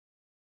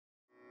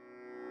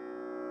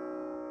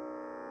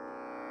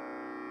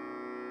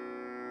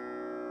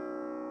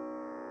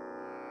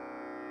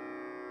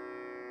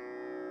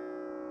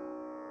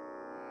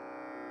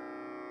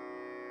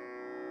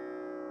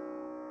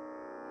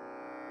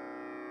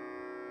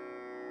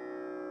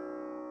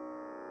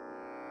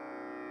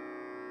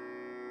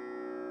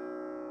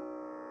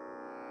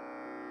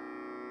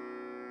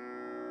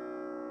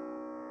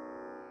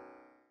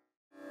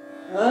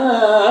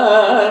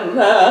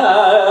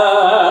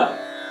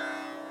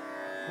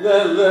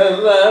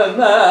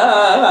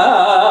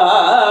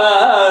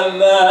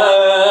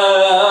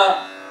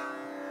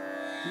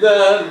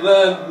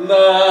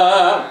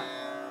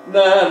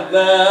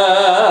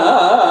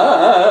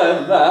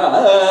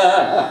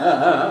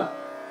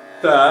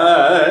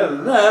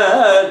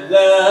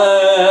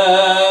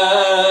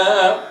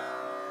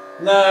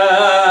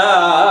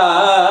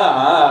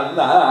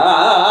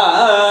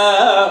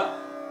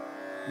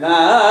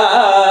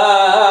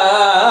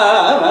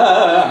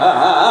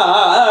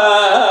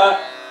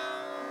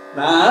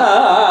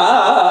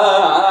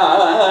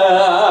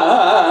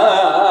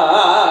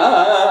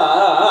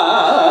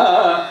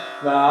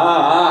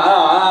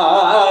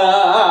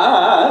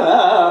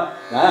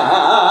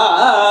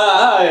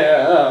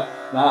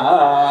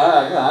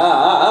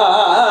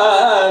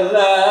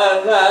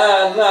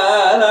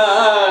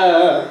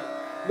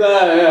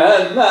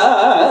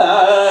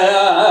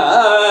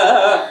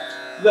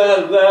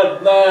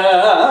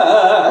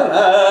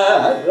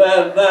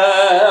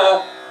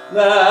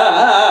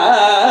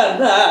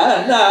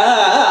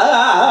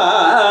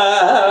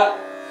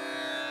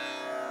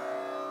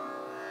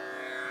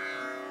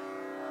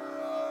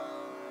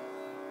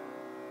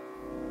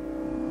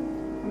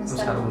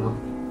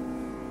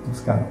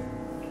Namaskaram.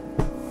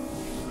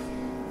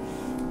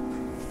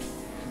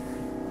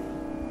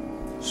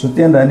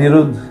 Shruthi and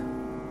Anirudh,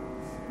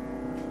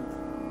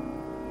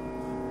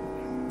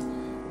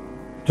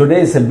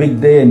 today is a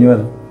big day in your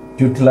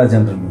tutelage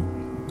under me.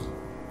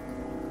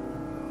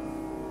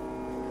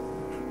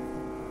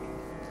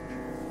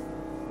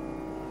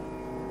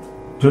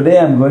 Today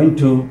I am going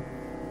to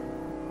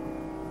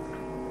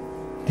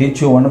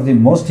teach you one of the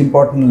most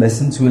important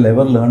lessons you will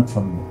ever learn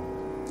from me.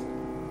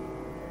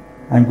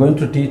 I am going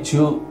to teach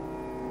you,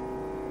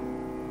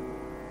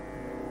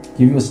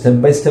 give you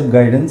step-by-step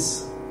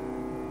guidance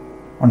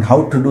on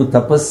how to do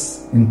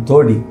tapas in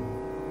TODI,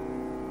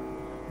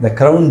 the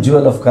crown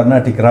jewel of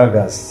Carnatic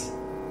ragas,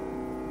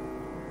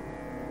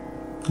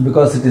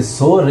 because it is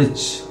so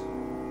rich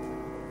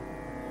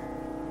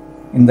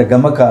in the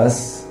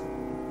gamakas,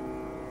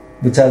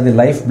 which are the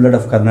lifeblood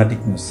of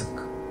Carnatic music.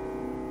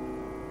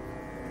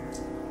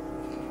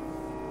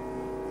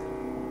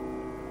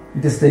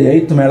 It is the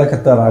 8th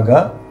Melakatta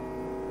raga,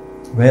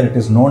 where it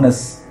is known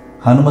as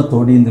Hanuma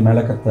TODI in the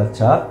Melakatta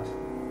chart.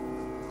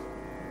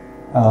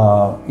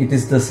 It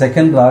is the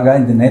second raga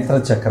in the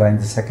Netra chakra, in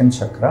the second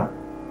chakra.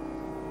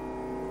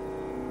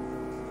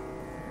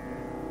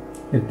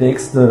 It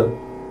takes the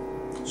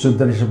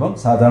Shuddha Rishabham,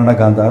 Sadharana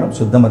Gandharam,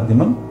 Shuddha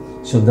Madhyamam,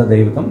 Shuddha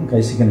Daivatam,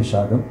 Kaishika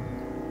Nishadam,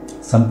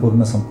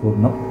 Sampurna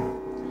Sampurnam.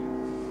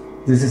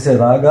 This is a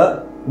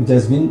raga which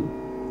has been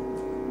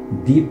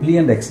deeply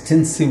and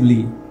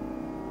extensively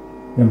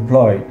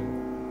employed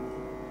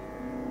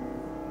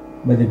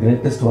by the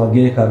greatest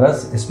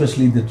Vagyakaras,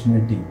 especially the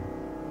Trinity,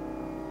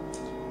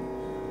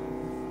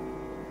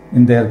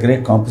 in their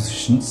great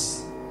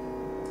compositions.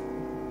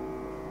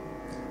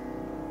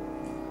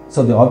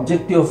 So the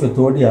objective of a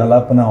TODI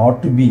Alapana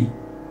ought to be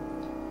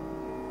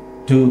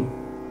to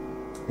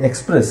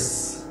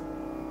express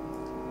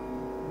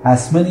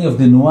as many of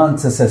the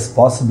nuances as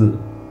possible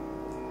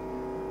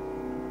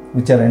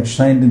which are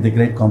enshrined in the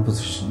great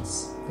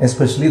compositions,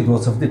 especially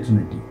those of the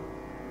Trinity.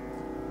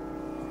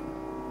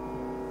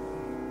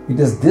 It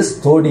is this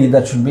TODI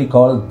that should be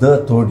called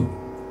the TODI,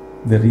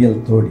 the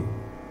real TODI.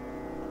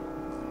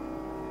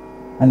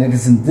 And it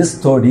is in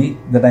this TODI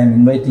that I am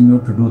inviting you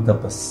to do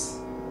tapas.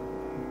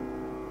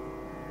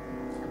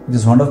 It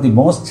is one of the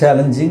most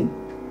challenging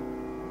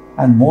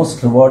and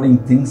most rewarding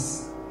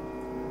things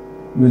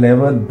you will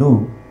ever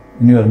do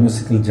in your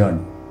musical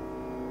journey.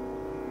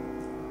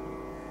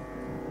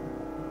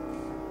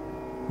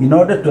 In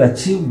order to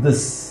achieve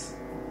this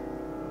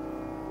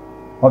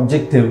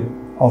objective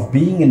of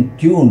being in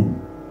tune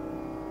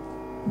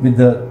with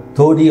the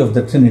TODI of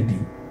the Trinity,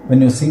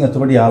 when you sing a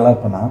TODI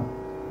Alapana,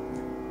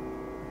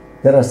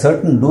 there are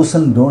certain do's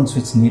and don'ts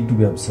which need to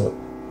be observed.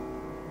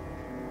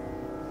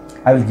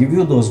 I will give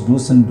you those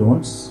do's and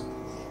don'ts,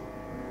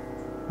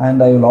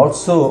 and I will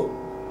also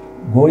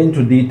go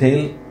into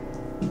detail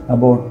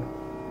about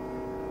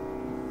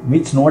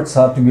which notes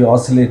are to be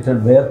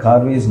oscillated, where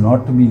Karvi is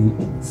not to be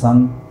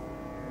sung,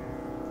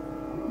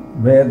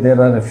 where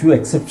there are a few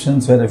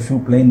exceptions where a few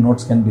plain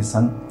notes can be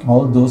sung.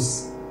 All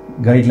those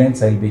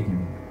guidelines I will be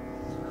giving.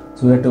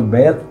 So you have to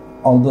bear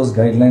all those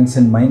guidelines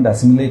in mind,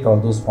 assimilate all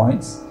those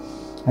points,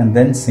 and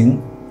then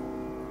sing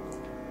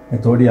a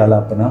TODI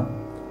Alapana,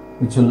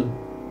 which will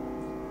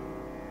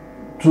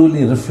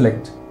truly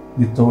reflect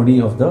the TODI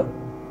of the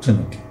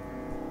Trinity.